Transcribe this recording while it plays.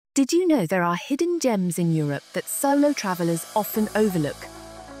Did you know there are hidden gems in Europe that solo travelers often overlook?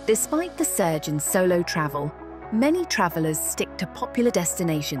 Despite the surge in solo travel, many travelers stick to popular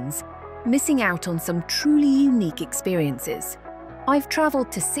destinations, missing out on some truly unique experiences. I've traveled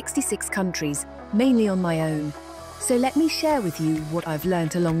to 66 countries, mainly on my own, so let me share with you what I've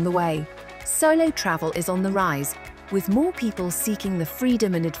learned along the way. Solo travel is on the rise, with more people seeking the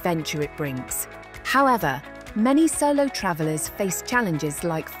freedom and adventure it brings. However, many solo travelers face challenges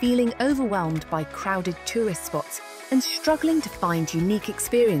like feeling overwhelmed by crowded tourist spots and struggling to find unique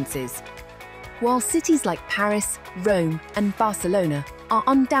experiences. While cities like Paris, Rome, and Barcelona are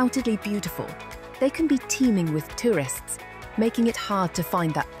undoubtedly beautiful, they can be teeming with tourists, making it hard to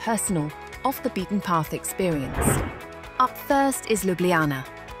find that personal, off-the-beaten-path experience. Up first is Ljubljana.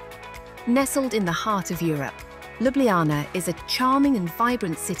 Nestled in the heart of Europe, Ljubljana is a charming and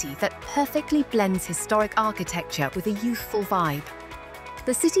vibrant city that perfectly blends historic architecture with a youthful vibe.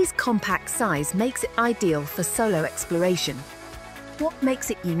 The city's compact size makes it ideal for solo exploration. What makes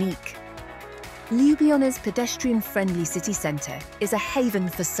it unique? Ljubljana's pedestrian-friendly city centre is a haven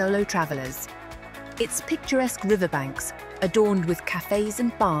for solo travellers. Its picturesque riverbanks, adorned with cafes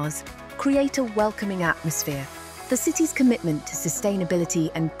and bars, create a welcoming atmosphere. The city's commitment to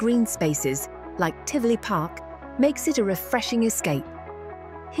sustainability and green spaces, like Tivoli Park, makes it a refreshing escape.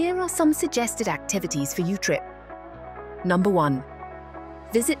 Here are some suggested activities for your trip. Number 1.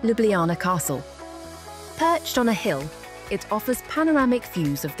 Visit Ljubljana Castle. Perched on a hill, it offers panoramic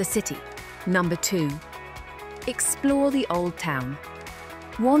views of the city. Number 2. Explore the Old Town.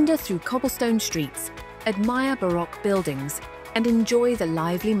 Wander through cobblestone streets, admire Baroque buildings, and enjoy the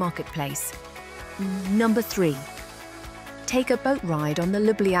lively marketplace. Number 3. Take a boat ride on the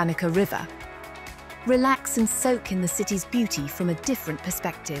Ljubljana River. Relax and soak in the city's beauty from a different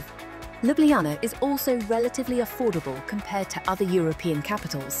perspective. Ljubljana is also relatively affordable compared to other European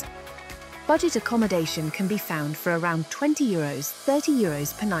capitals. Budget accommodation can be found for around €20,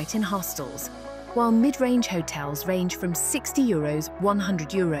 €30 per night in hostels, while mid-range hotels range from €60,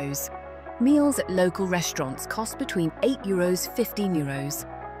 €100. Meals at local restaurants cost between €8, €15.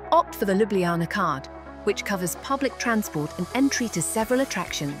 Opt for the Ljubljana card, which covers public transport and entry to several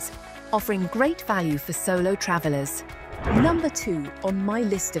attractions, offering great value for solo travelers. Number 2 on my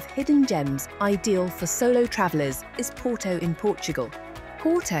list of hidden gems ideal for solo travelers is Porto in Portugal.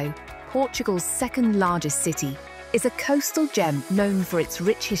 Porto, Portugal's second largest city, is a coastal gem known for its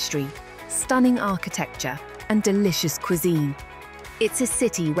rich history, stunning architecture, and delicious cuisine. It's a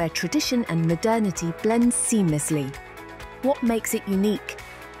city where tradition and modernity blend seamlessly. What makes it unique?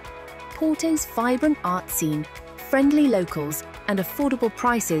 Porto's vibrant art scene, friendly locals, and affordable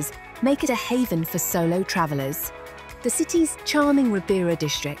prices make it a haven for solo travelers. The city's charming Ribeira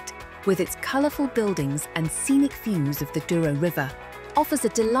district, with its colorful buildings and scenic views of the Douro River, offers a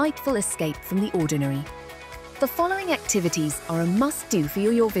delightful escape from the ordinary. The following activities are a must-do for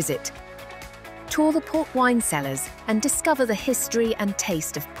your visit. Tour the port wine cellars and discover the history and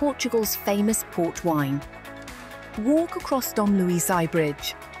taste of Portugal's famous port wine. Walk across Dom Luís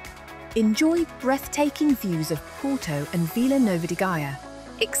Bridge. Enjoy breathtaking views of Porto and Vila Nova de Gaia.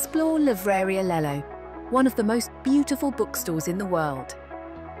 Explore Livraria Lello, one of the most beautiful bookstores in the world.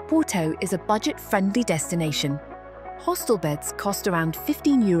 Porto is a budget-friendly destination. Hostel beds cost around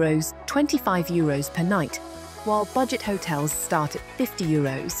 €15, €25 per night, while budget hotels start at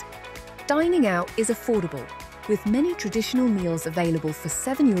 €50. Dining out is affordable, with many traditional meals available for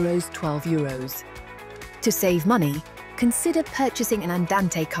 €7, €12. To save money, consider purchasing an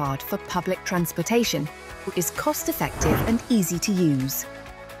Andante card for public transportation, which is cost-effective and easy to use.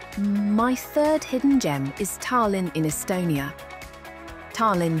 My third hidden gem is Tallinn in Estonia.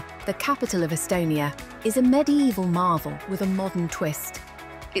 Tallinn, the capital of Estonia, is a medieval marvel with a modern twist.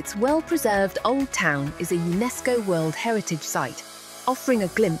 Its well-preserved old town is a UNESCO World Heritage Site, offering a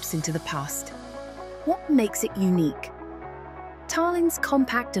glimpse into the past. What makes it unique? Tallinn's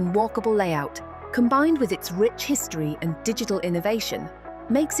compact and walkable layout, combined with its rich history and digital innovation,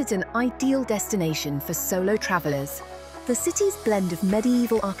 makes it an ideal destination for solo travelers. The city's blend of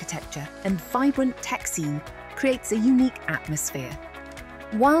medieval architecture and vibrant tech scene creates a unique atmosphere.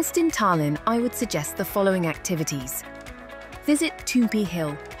 Whilst in Tallinn, I would suggest the following activities. Visit Toompi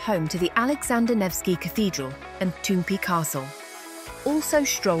Hill, home to the Alexander Nevsky Cathedral and Toompi Castle. Also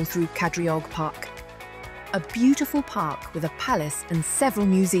stroll through Kadriorg Park, a beautiful park with a palace and several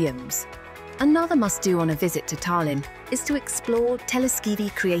museums. Another must-do on a visit to Tallinn is to explore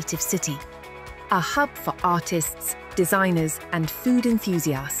Teleskivi Creative City, a hub for artists, designers, and food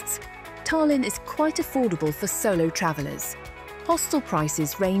enthusiasts. Tallinn is quite affordable for solo travelers. Hostel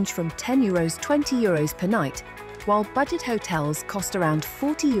prices range from €10, €20 per night, while budget hotels cost around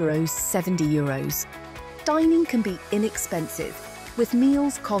 €40, €70. Dining can be inexpensive, with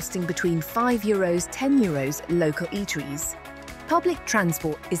meals costing between €5, €10 local eateries. Public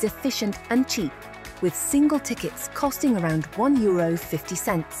transport is efficient and cheap, with single tickets costing around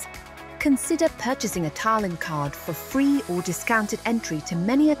 €1.50. Consider purchasing a Tallinn card for free or discounted entry to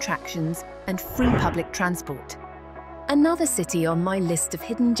many attractions and free public transport. Another city on my list of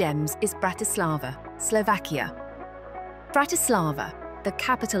hidden gems is Bratislava, Slovakia. Bratislava, the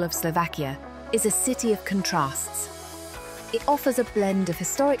capital of Slovakia, is a city of contrasts. It offers a blend of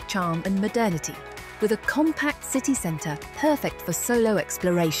historic charm and modernity, with a compact city centre perfect for solo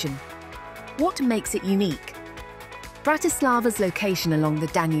exploration. What makes it unique? Bratislava's location along the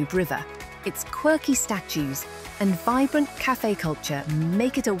Danube River, its quirky statues, and vibrant cafe culture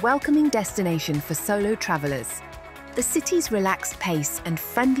make it a welcoming destination for solo travellers. The city's relaxed pace and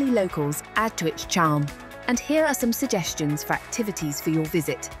friendly locals add to its charm, and here are some suggestions for activities for your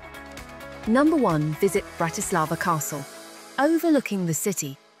visit. Number 1. Visit Bratislava Castle. Overlooking the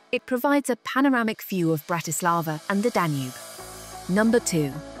city, it provides a panoramic view of Bratislava and the Danube. Number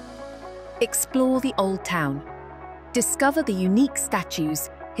 2. Explore the Old Town. Discover the unique statues,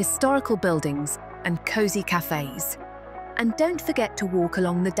 historical buildings, and cozy cafes. And don't forget to walk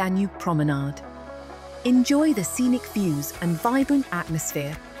along the Danube Promenade. Enjoy the scenic views and vibrant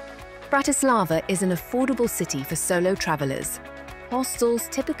atmosphere. Bratislava is an affordable city for solo travellers. Hostels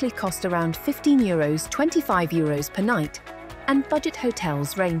typically cost around €15, €25 per night, and budget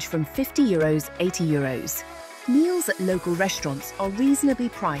hotels range from €50, €80. Meals at local restaurants are reasonably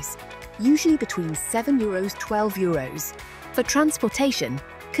priced, usually between €7, €12. For transportation,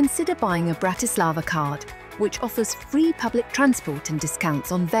 consider buying a Bratislava card, which offers free public transport and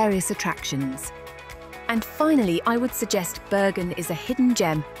discounts on various attractions. And finally, I would suggest Bergen is a hidden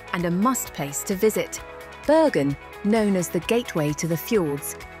gem and a must place to visit. Bergen, known as the gateway to the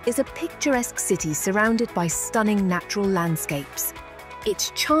fjords, is a picturesque city surrounded by stunning natural landscapes.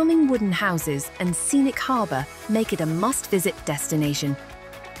 Its charming wooden houses and scenic harbour make it a must-visit destination.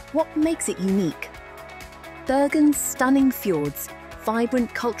 What makes it unique? Bergen's stunning fjords,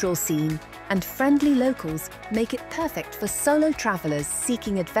 vibrant cultural scene, and friendly locals make it perfect for solo travellers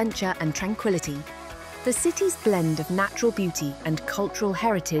seeking adventure and tranquility. The city's blend of natural beauty and cultural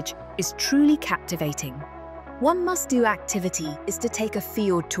heritage is truly captivating. One must-do activity is to take a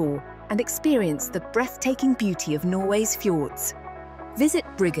fjord tour and experience the breathtaking beauty of Norway's fjords. Visit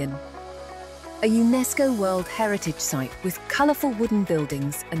Bergen, a UNESCO World Heritage Site with colourful wooden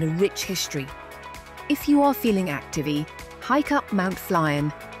buildings and a rich history. If you are feeling active, hike up Mount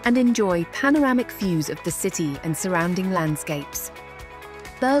Flyen and enjoy panoramic views of the city and surrounding landscapes.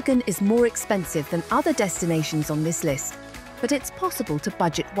 Bergen is more expensive than other destinations on this list, but it's possible to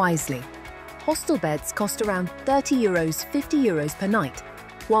budget wisely. Hostel beds cost around €30, €50 per night,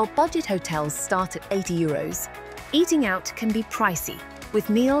 while budget hotels start at €80. Eating out can be pricey, with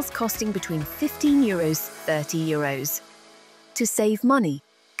meals costing between €15, €30. To save money,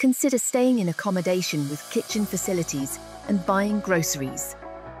 consider staying in accommodation with kitchen facilities and buying groceries.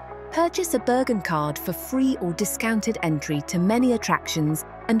 Purchase a Bergen card for free or discounted entry to many attractions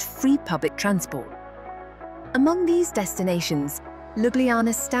and free public transport. Among these destinations,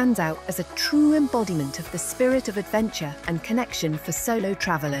 Ljubljana stands out as a true embodiment of the spirit of adventure and connection for solo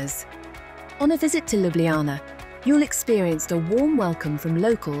travellers. On a visit to Ljubljana, you'll experience a warm welcome from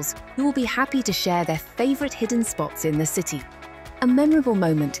locals who will be happy to share their favourite hidden spots in the city. A memorable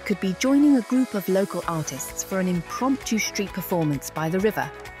moment could be joining a group of local artists for an impromptu street performance by the river,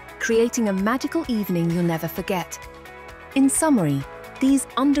 creating a magical evening you'll never forget. In summary, these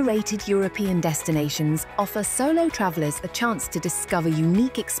underrated European destinations offer solo travellers a chance to discover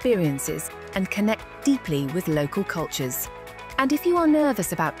unique experiences and connect deeply with local cultures. And if you are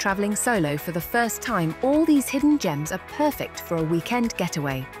nervous about travelling solo for the first time, all these hidden gems are perfect for a weekend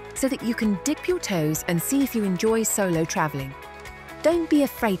getaway, so that you can dip your toes and see if you enjoy solo travelling. Don't be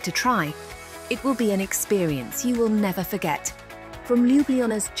afraid to try. It will be an experience you will never forget. From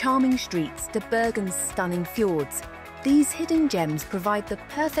Ljubljana's charming streets to Bergen's stunning fjords, these hidden gems provide the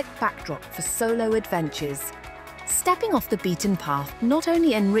perfect backdrop for solo adventures. Stepping off the beaten path not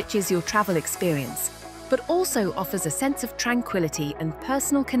only enriches your travel experience, but also offers a sense of tranquility and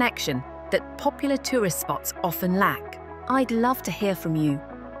personal connection that popular tourist spots often lack. I'd love to hear from you.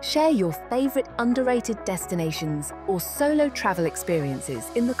 Share your favourite underrated destinations or solo travel experiences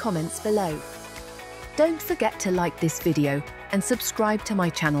in the comments below. Don't forget to like this video and subscribe to my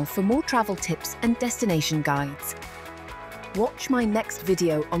channel for more travel tips and destination guides. Watch my next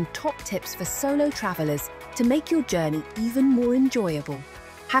video on top tips for solo travellers to make your journey even more enjoyable.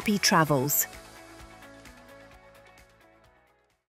 Happy travels!